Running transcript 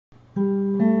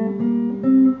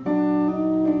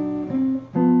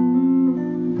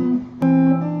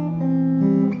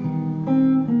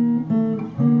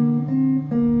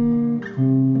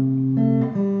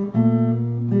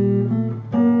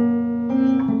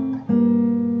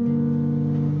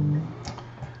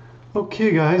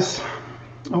Okay guys,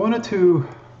 I wanted to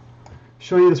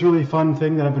show you this really fun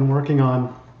thing that I've been working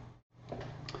on.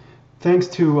 Thanks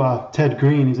to Ted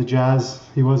Green.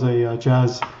 He was a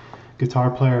jazz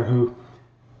guitar player who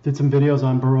did some videos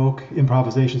on Baroque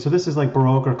improvisation. So this is like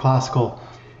Baroque or classical.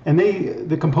 And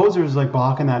the composers like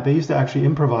Bach and that, they used to actually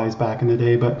improvise back in the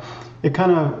day, but it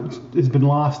kind of has been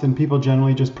lost and people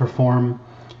generally just perform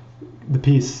the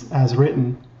piece as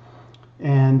written.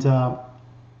 And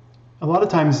a lot of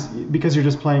times, because you're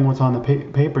just playing what's on the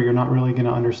paper, you're not really going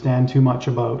to understand too much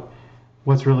about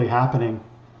what's really happening.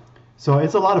 So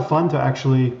it's a lot of fun to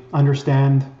actually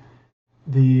understand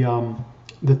the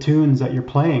tunes that you're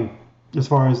playing, as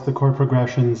far as the chord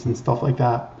progressions and stuff like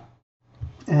that,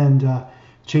 and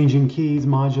changing keys,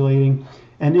 modulating,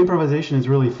 and improvisation is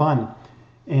really fun.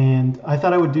 And I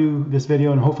thought I would do this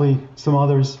video and hopefully some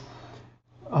others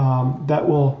that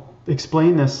will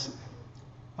explain this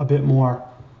a bit more.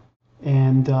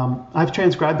 And I've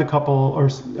transcribed a couple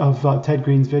of Ted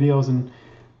Green's videos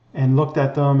and looked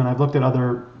at them, and I've looked at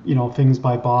other things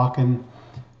by Bach, and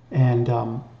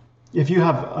if you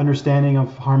have understanding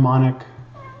of harmony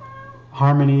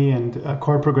and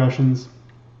chord progressions,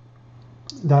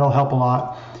 that'll help a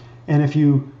lot. And if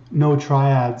you know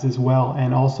triads as well,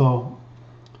 and also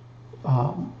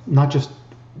not just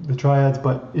the triads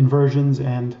but inversions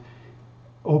and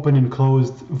open and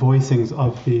closed voicings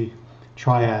of the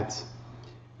triads.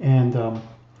 And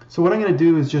so what I'm going to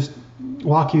do is just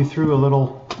walk you through a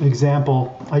little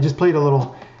example. I just played a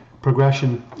little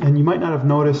progression, and you might not have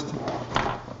noticed,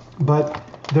 but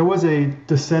there was a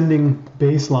descending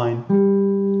bass line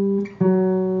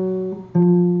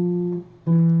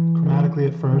chromatically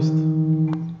at first,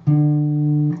 and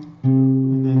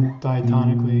then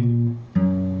diatonically.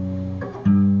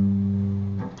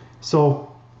 So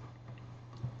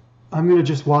I'm going to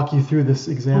just walk you through this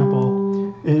example.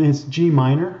 And it's G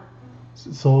minor,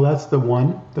 so that's the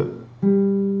 1, the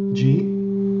G.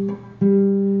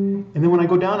 And then when I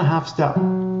go down a half step,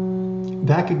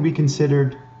 that could be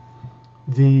considered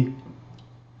the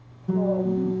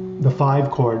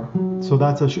 5 chord. So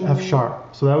that's a F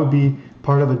sharp. So that would be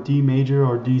part of a D major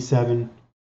or D7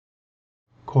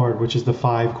 chord, which is the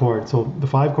 5 chord. So the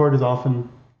 5 chord is often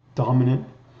dominant.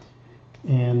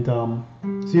 And so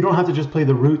you don't have to just play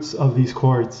the roots of these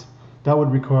chords. That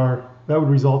would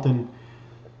result in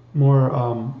more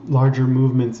larger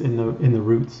movements in the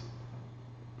roots,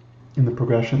 in the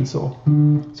progression. So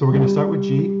we're going to start with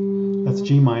G, that's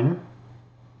G minor,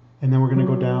 and then we're going to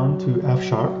go down to F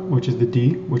sharp, which is the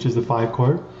D, which is the 5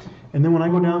 chord, and then when I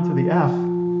go down to the F,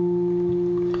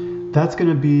 that's going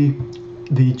to be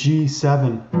the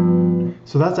G7.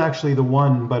 So that's actually the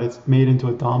 1, but it's made into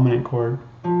a dominant chord,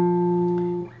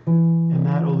 and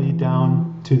that will lead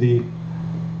down to the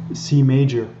C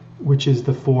major, which is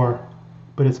the 4,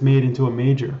 but it's made into a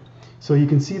major. So you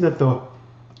can see that the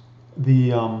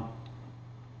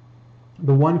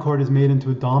 1 chord is made into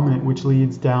a dominant, which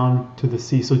leads down to the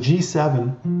C. So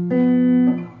G7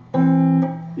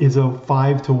 is a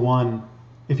 5-to-1.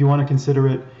 If you want to consider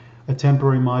it a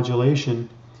temporary modulation,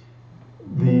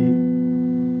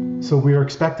 so we are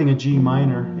expecting a G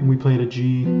minor, and we played a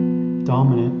G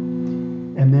dominant,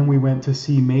 and then we went to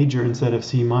C major instead of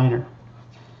C minor.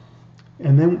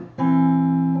 And then,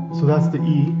 so that's the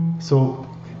E. So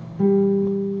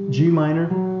G minor,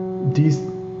 D,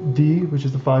 which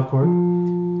is the 5 chord,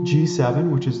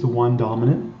 G7, which is the 1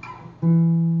 dominant,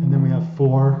 and then we have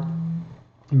 4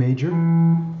 major,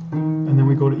 and then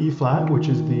we go to E flat, which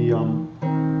is the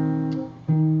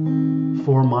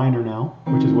 4 minor now,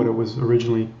 which is what it was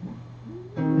originally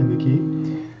in the key.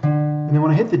 And then when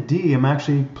I hit the D, I'm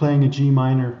actually playing a G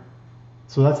minor.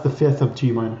 So that's the 5th of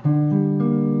G minor.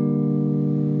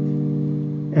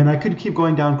 And I could keep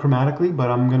going down chromatically, but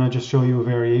I'm going to just show you a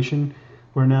variation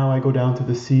where now I go down to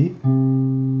the C.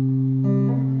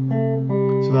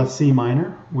 So that's C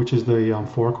minor, which is the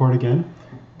 4 chord again.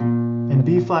 And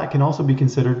B flat can also be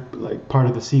considered like part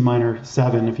of the C minor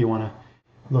 7 if you want to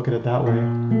look at it that way.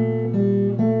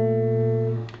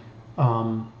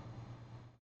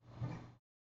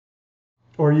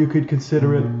 Or you could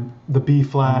consider it the B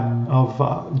flat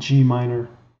of G minor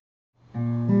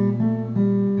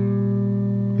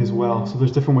as well. So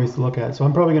there's different ways to look at it. So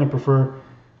I'm probably going to prefer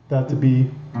that to be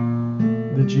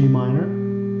the G minor.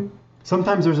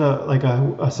 Sometimes there's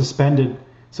a suspended,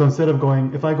 so instead of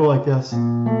going, if I go like this,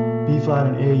 B flat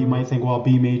and A, you might think, well,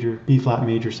 B flat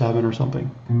major 7 or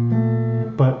something.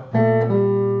 But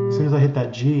as soon as I hit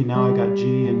that G, now I got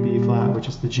G and B flat, which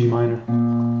is the G minor.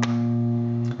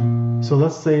 So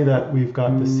let's say that we've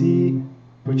got the C,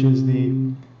 which is the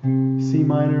C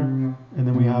minor, and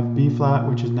then we have B flat,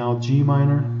 which is now G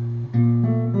minor,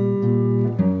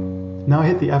 Now I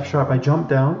hit the F sharp, I jump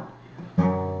down.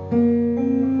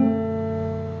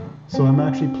 So I'm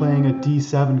actually playing a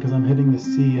D7 because I'm hitting the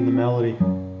C in the melody.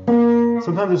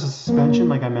 Sometimes there's a suspension,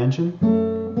 like I mentioned.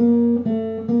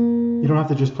 You don't have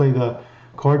to just play the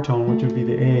chord tone, which would be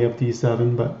the A of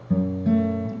D7, but...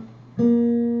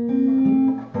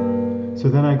 So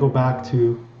then I go back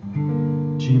to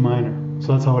G minor.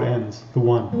 So that's how it ends, the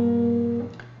 1.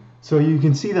 So you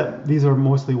can see that these are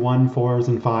mostly 1, 4s,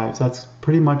 and 5s. That's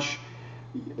pretty much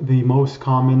the most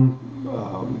common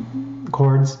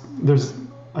chords.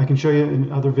 I can show you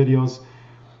in other videos,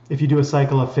 if you do a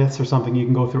cycle of fifths or something, you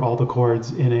can go through all the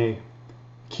chords in a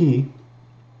key,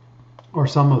 or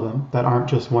some of them that aren't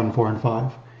just 1, 4, and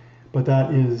 5. But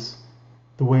that is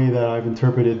the way that I've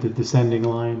interpreted the descending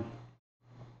line.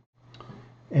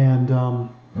 And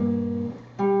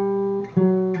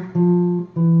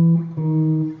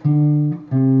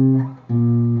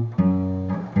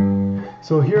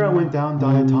so here I went down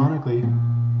diatonically,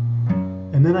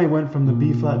 and then I went from the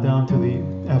B flat down to the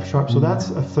F sharp. So that's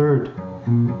a third.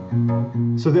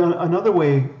 So another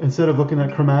way, instead of looking at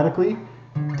chromatically,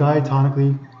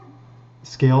 diatonically,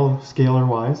 scalar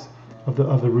wise of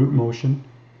the root motion,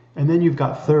 and then you've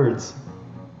got thirds.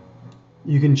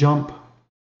 You can jump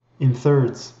in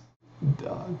thirds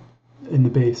in the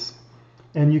bass,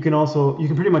 and you can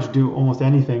pretty much do almost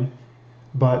anything,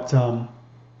 but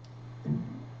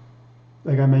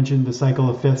like I mentioned, the cycle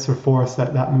of fifths or fourths,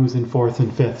 that moves in fourths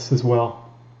and fifths as well,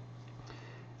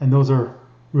 and those are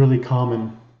really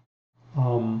common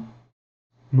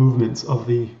movements of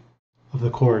the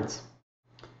chords.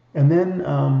 And then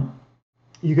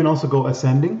you can also go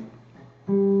ascending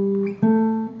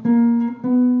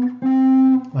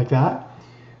like that.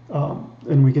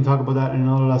 And we can talk about that in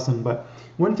another lesson. But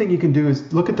one thing you can do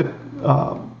is look at the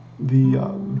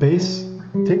bass.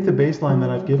 Take the bass line that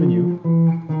I've given you,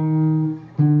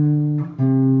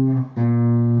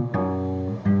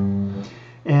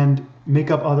 and make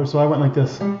up other. So I went like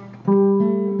this.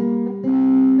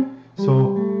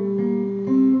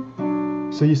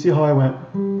 So you see how I went.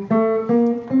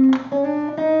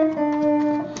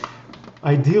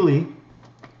 Ideally,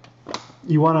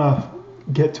 you want to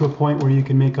get to a point where you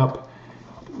can make up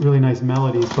really nice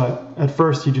melodies, but at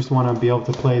first you just want to be able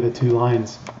to play the two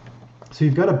lines. So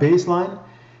you've got a bass line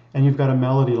and you've got a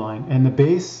melody line, and the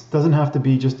bass doesn't have to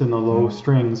be just in the low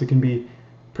strings. It can be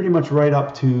pretty much right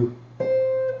up to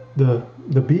the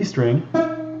B string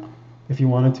if you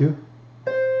wanted to,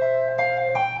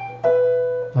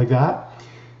 like that.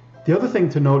 The other thing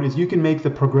to note is you can make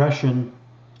the progression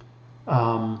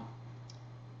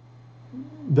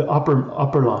the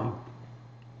upper line.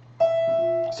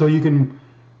 So you can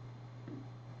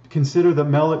consider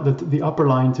the upper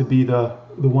line to be the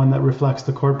one that reflects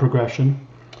the chord progression.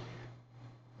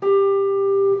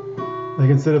 Like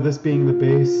instead of this being the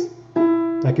bass,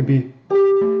 that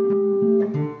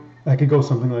could go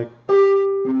something like.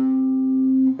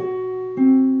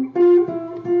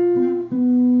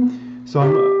 So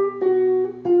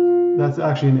that's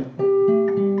actually,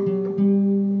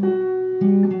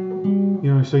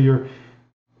 so you're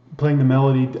playing the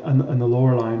melody on the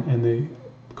lower line and the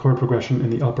chord progression in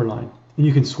the upper line. And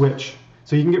you can switch.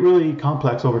 So you can get really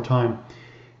complex over time.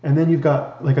 And then you've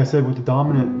got, like I said, with the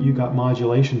dominant, you got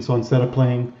modulation. So instead of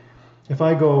playing, if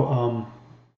I go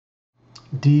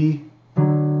D,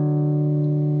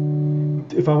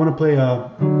 if I want to play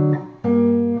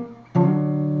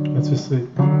let's just say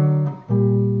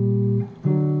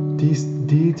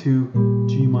D to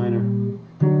G minor.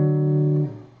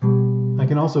 I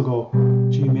can also go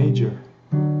G major.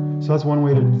 So that's one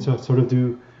way to sort of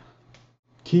do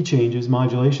key changes,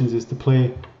 modulations, is to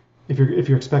play, if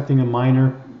you're expecting a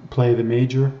minor, play the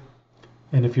major,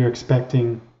 and if you're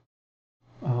expecting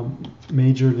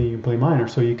major, then you can play minor.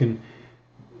 So you can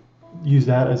use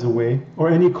that as a way, or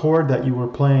any chord that you were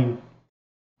playing,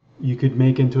 you could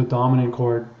make into a dominant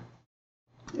chord,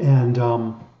 and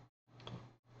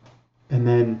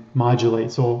then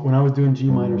modulate. So when I was doing G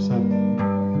minor 7,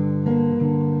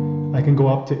 I can go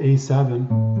up to A7.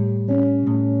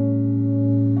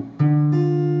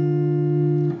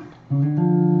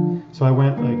 So I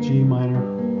went like G minor.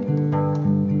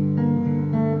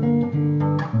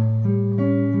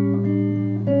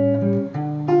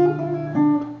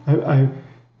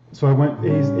 So I went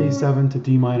A7 to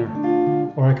D minor,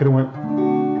 or I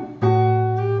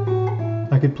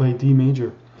could play D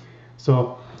major.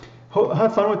 So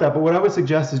have fun with that. But what I would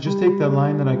suggest is just take that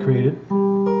line that I created,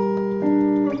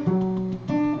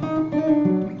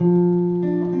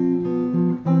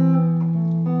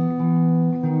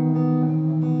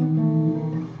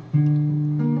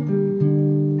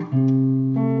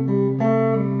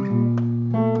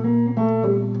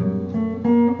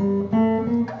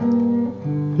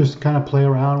 just kind of play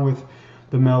around with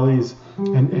the melodies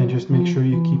and just make sure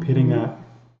you keep hitting that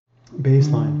bass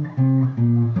line.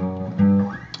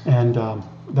 And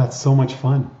that's so much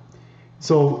fun.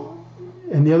 So,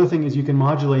 and the other thing is you can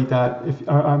modulate that.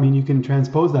 You can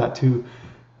transpose that to,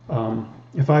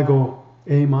 if I go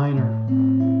A minor.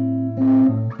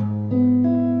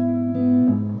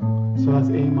 So that's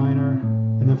A minor.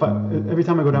 And if every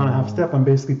time I go down a half step, I'm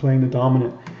basically playing the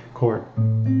dominant chord.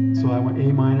 So I went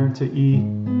A minor to E,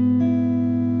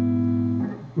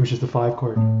 which is the 5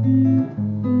 chord.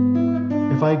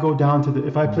 If I go down to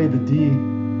if I play the D,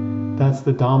 that's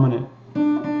the dominant.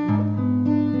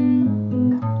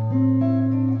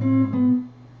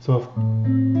 So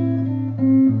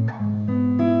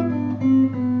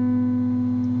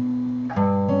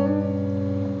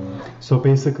so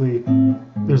basically,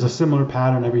 there's a similar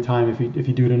pattern every time. If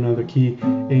you do it in another key,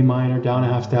 A minor, down a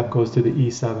half step goes to the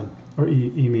E7 or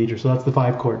E major. So that's the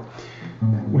 5 chord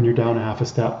when you're down a half a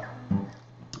step.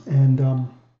 And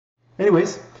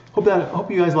anyways, hope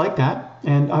you guys like that.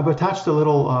 And I've attached a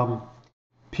little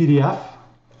PDF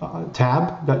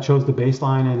tab that shows the bass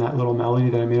line and that little melody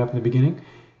that I made up in the beginning.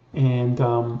 And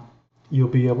you'll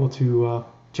be able to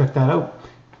check that out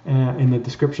in the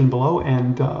description below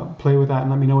and play with that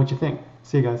and let me know what you think.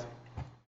 See you guys.